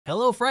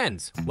Hello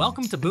friends,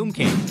 welcome to Boom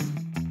King.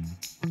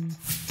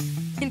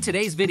 In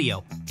today's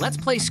video, let's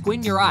play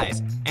Squint Your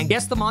Eyes and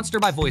guess the monster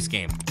by voice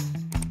game.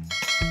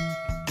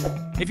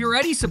 If you're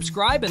ready,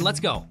 subscribe and let's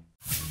go.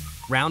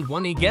 Round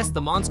 1, guess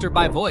the monster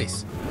by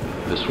voice.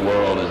 This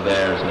world is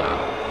theirs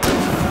now.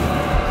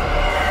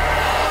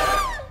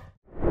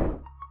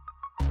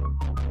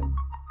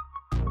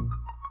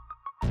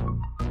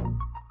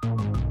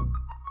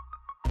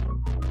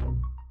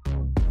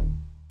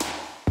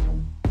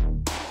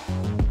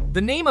 The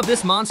name of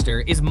this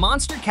monster is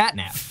Monster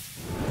Catnap.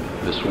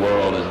 This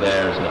world is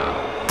theirs now.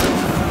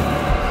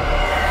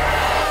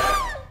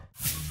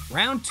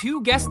 Round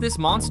 2, guess this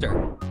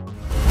monster.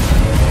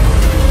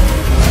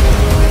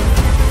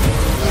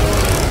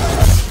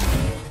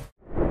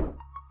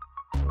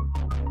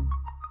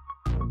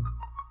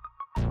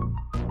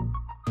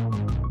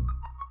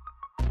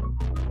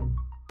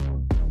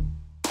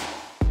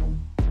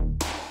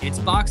 It's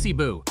Foxy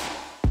Boo.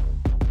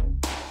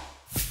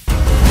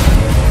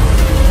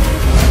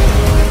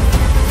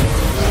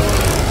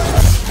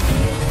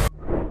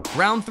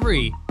 Round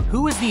 3,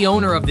 who is the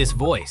owner of this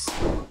voice?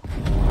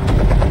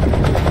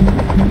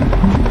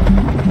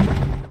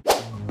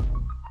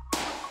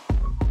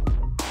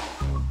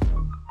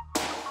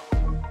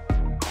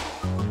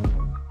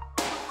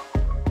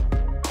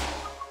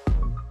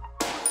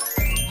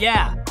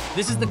 Yeah,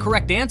 this is the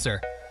correct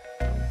answer.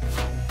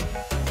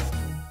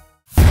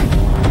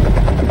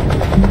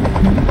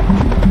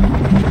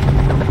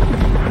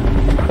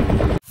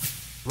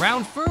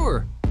 Round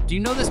 4, do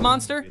you know this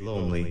monster?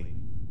 Lonely,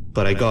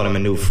 but I got him a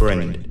new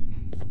friend.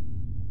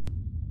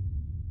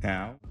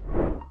 Now?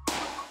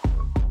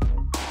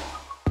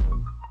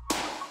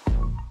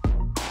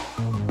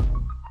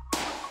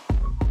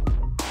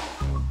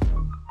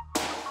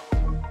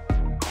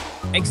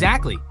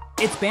 Exactly,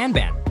 it's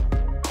BANBAN.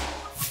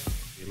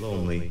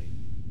 Lonely,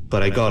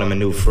 but I got him a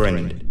new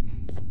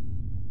friend.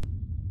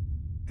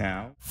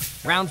 Now?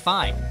 Round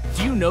 5,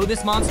 do you know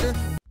this monster?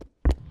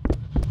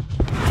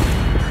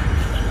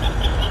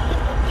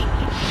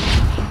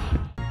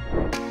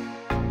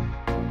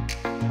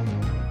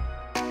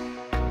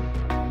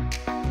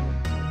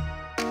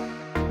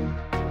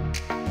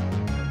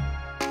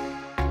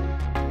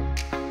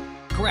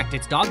 Correct,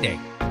 it's Dog Day.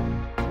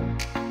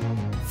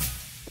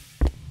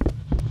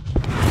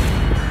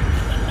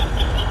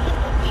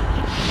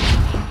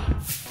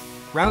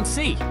 Round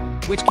C,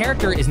 which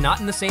character is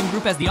not in the same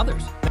group as the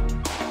others?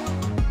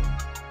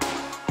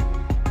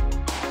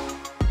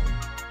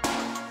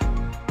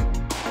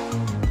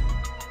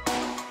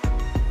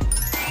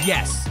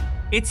 Yes,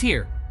 it's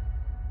here.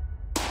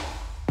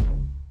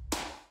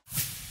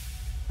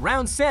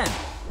 Round 10,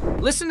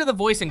 listen to the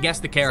voice and guess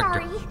the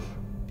character. Sorry,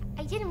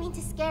 I didn't mean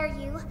to scare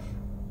you.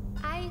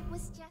 I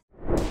was just...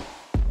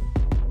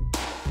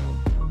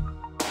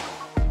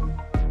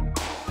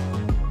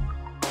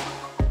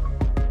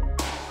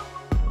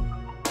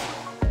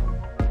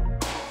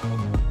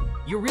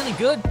 You're really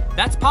good.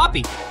 That's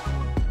Poppy.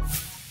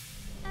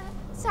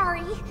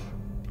 Sorry,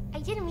 I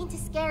didn't mean to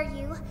scare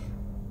you.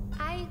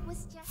 I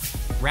was just...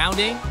 Round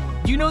 8,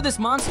 do you know this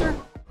monster?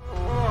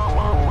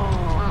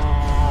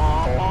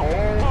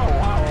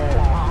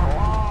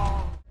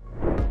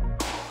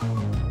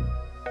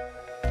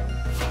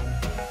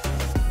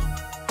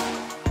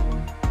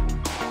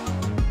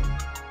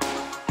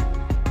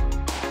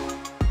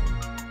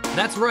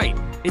 That's right,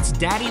 it's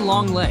Daddy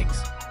Long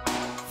Legs.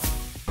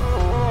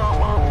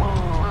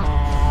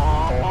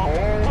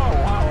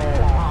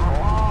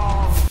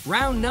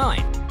 Round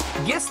 9,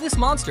 guess this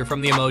monster from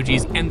the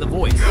emojis and the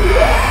voice.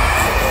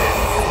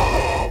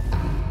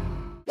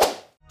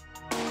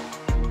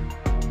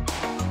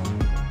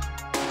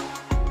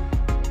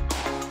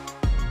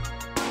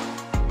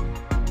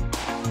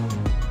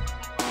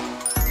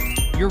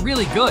 You're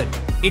really good,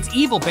 it's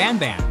Evil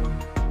BANBAN.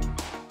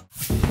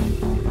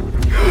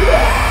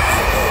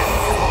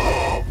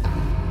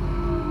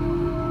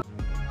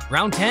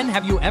 Round 10,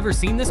 have you ever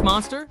seen this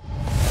monster?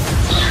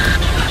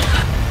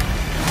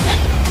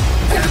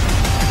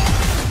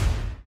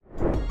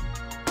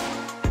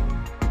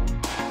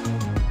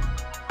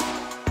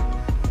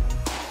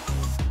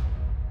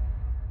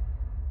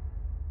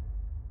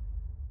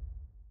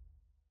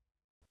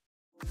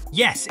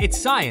 Yes,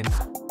 it's Cyan.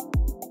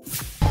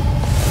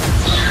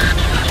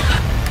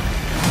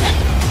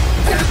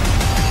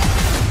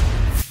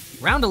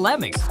 Round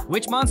 11,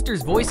 which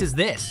monster's voice is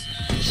this?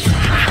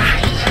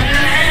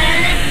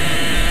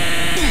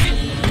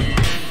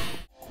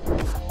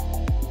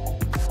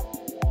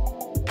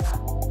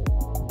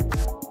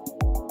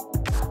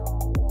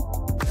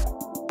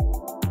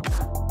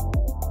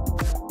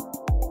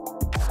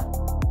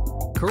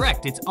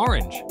 Correct, it's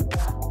Orange.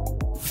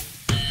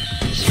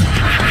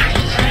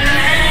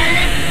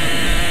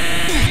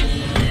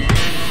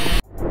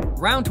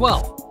 Round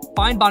 12,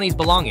 find Bonnie's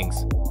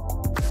belongings.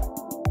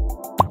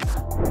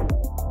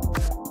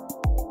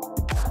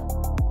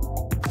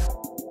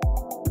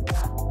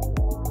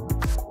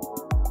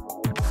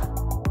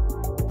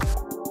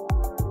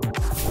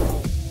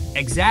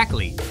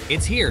 Exactly,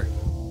 it's here.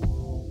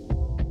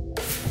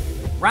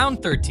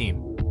 Round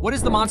 13. What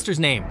is the monster's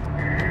name?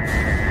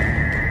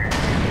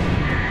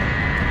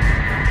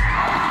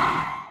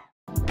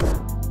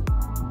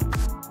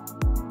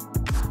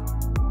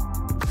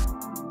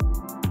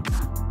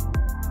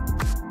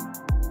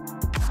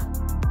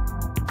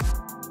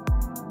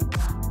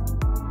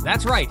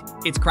 That's right,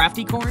 it's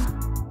Crafty Corn.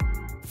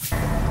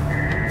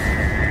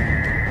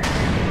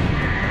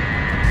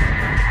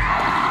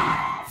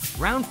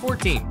 Round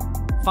 14.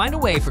 Find a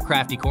way for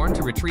Crafty Corn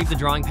to retrieve the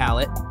drawing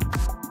palette.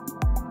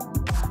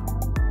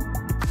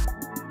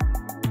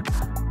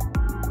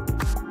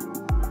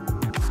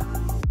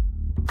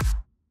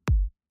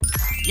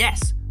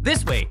 Yes,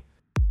 this way.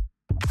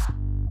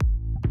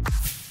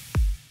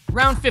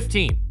 Round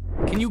 15.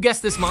 Can you guess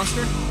this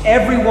monster?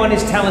 Everyone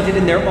is talented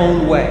in their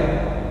own way.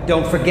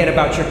 Don't forget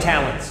about your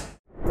talents.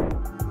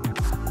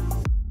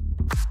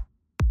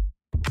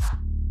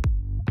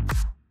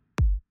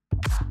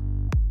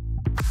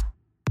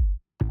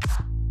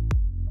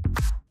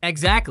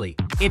 Exactly.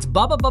 It's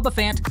Bubba Bubba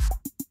Fant.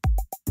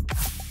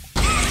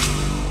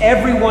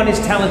 Everyone is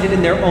talented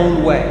in their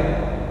own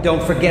way.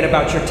 Don't forget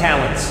about your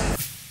talents.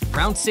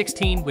 Round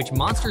 16. Which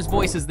monster's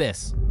voice is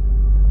this?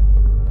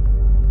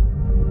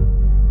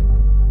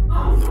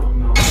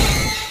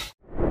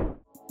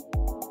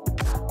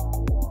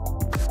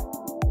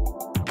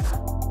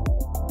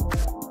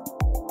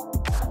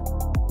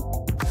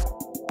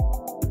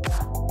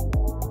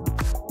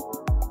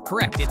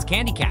 Correct, it's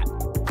Candy Cat.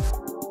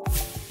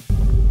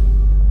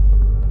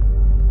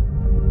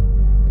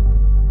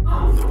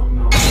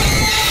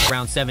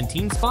 Round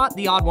 17, spot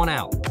the odd one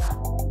out.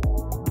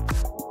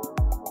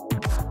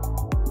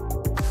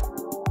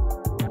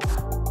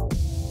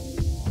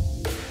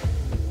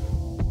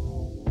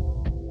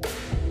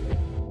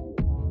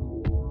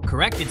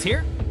 Correct, it's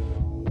here.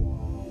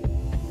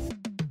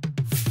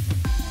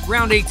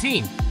 Round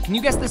 18, can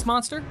you guess this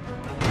monster?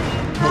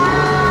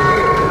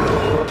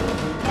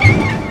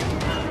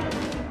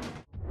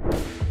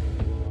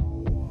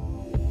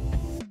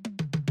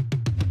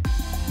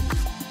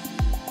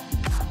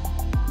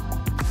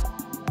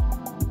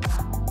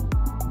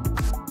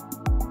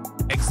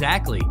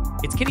 Exactly.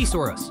 It's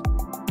Kittysaurus.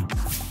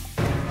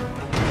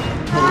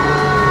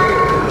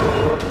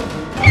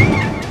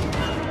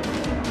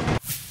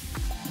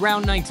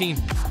 Round 19.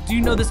 Do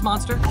you know this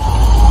monster?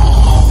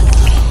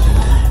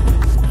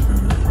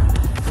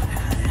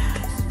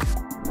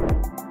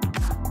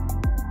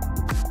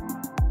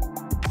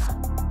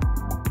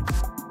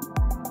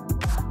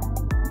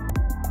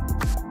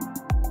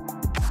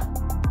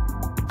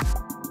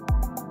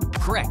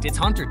 Correct, it's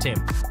Hunter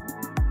Tim.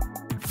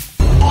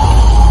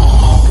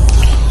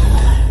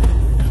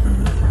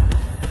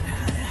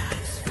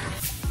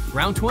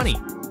 Round 20.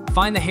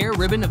 Find the hair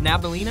ribbon of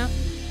Nabalina.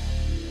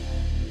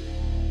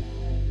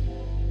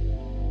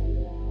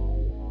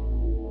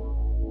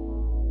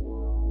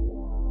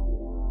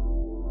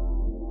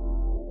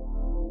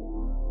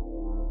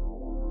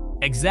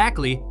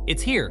 Exactly,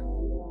 it's here.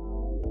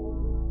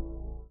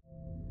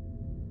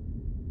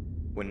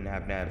 When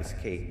Nab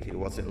escaped, it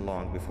wasn't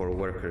long before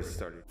workers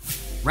started.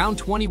 Round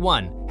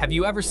 21. Have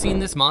you ever seen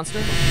this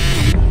monster?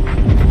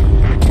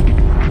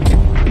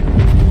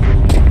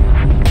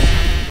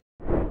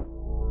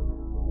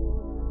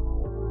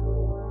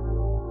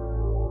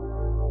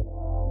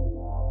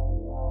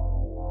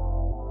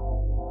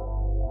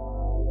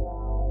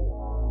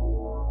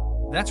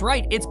 That's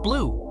right, it's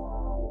Blue.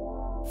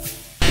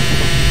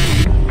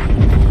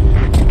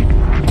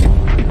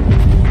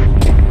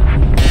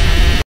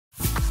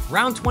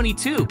 Round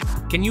 22.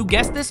 Can you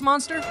guess this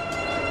monster?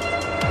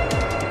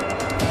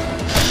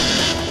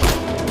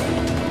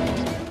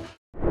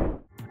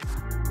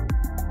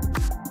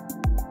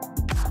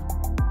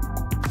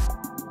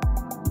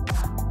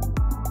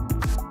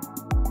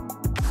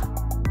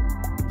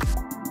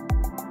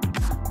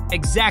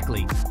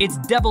 Exactly, it's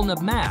Devil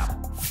Nabmab.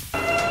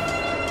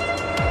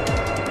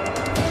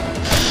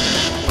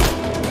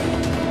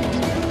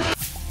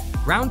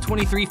 Round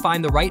 23,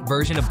 find the right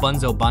version of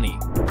Bunzo Bunny.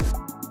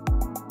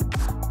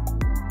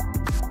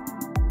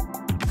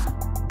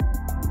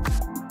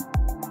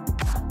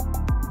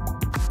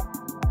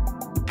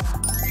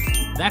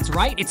 That's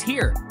right, it's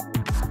here.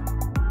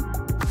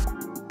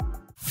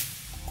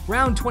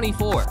 Round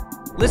 24.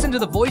 Listen to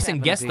the voice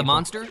and guess the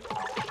monster.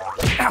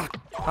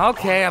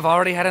 Okay, I've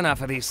already had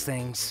enough of these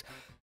things.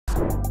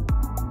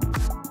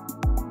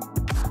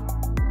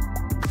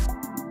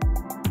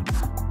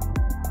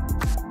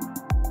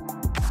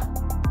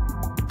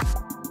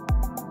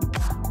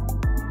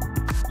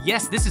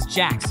 Yes, this is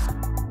Jax.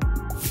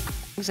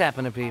 Things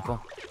happen to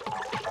people.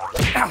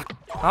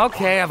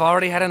 Okay, I've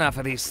already had enough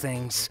of these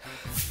things.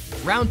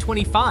 Round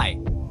 25.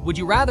 Would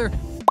you rather?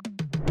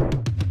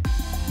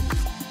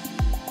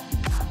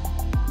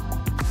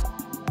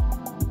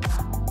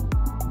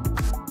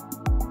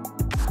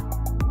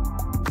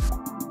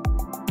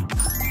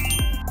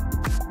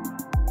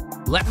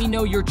 Let me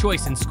know your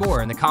choice and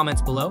score in the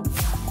comments below.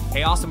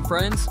 Hey, awesome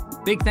friends,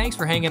 big thanks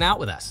for hanging out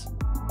with us.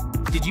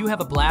 Did you have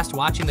a blast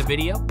watching the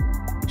video?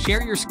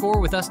 Share your score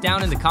with us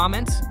down in the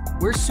comments.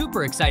 We're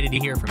super excited to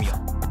hear from you.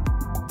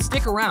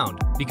 Stick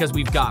around, because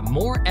we've got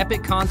more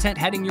epic content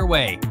heading your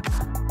way.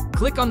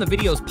 Click on the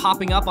videos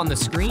popping up on the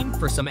screen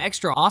for some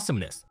extra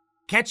awesomeness.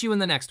 Catch you in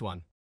the next one.